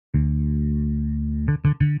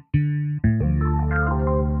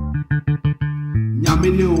Nyame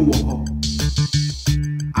ne woho.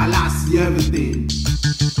 Allah see everything.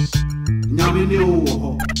 Nyame ne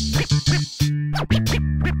woho.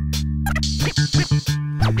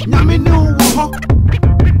 Nyame ne woho.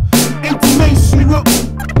 Enti me suro.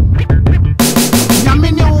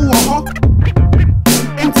 Nyame ne woho.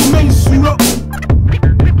 Enti me suro.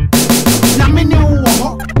 Nyame ne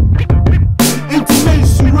woho. Enti me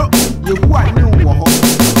suro. Yehowa ne woho.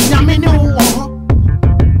 Nyame ne woho.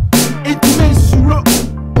 Enti me suro.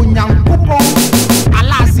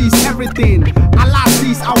 Allah sees everything. Allah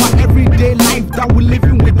sees our everyday life that we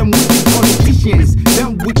living with them wicked politicians,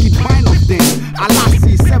 them wicked mind of them. Allah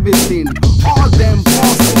sees everything. All them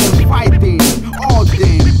forcing and fighting. All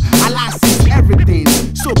them. Allah sees everything.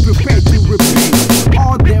 So prepare to repent.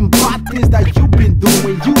 All them bad things that you've been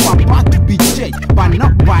doing, you are about to be judged, but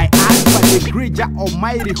not by us, but the great Jah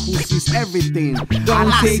Almighty who sees everything.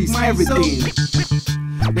 Allah sees everything.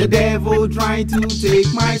 The devil trying to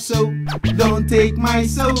take my soul. Don't take my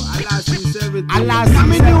soul. Allah sees everything. Allah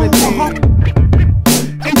sees everything.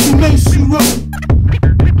 Enti me suro.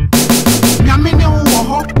 Nyame ne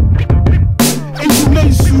woho. Enti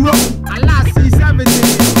me suro. Allah sees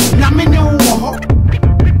everything. Nyame ne woho.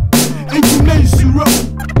 Enti me suro.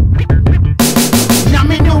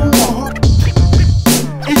 Nyame ne woho.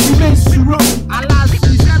 Enti me suro. Allah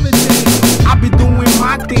sees everything. I be doing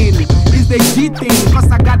my thing. It's the G thing, cause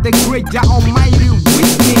I got the great Jah Almighty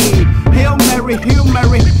with me. Hail Mary, Hail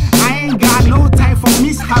Mary. I ain't got no time for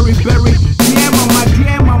Miss Harry Berry. Dear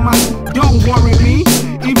mama, don't worry me.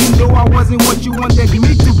 Even though I wasn't what you wanted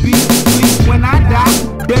me to be. Please, when I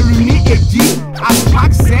die, bury me a G, as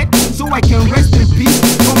Pac said, so I can rest in peace.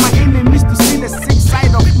 For my enemies to see the sick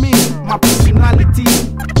side of me, my personality.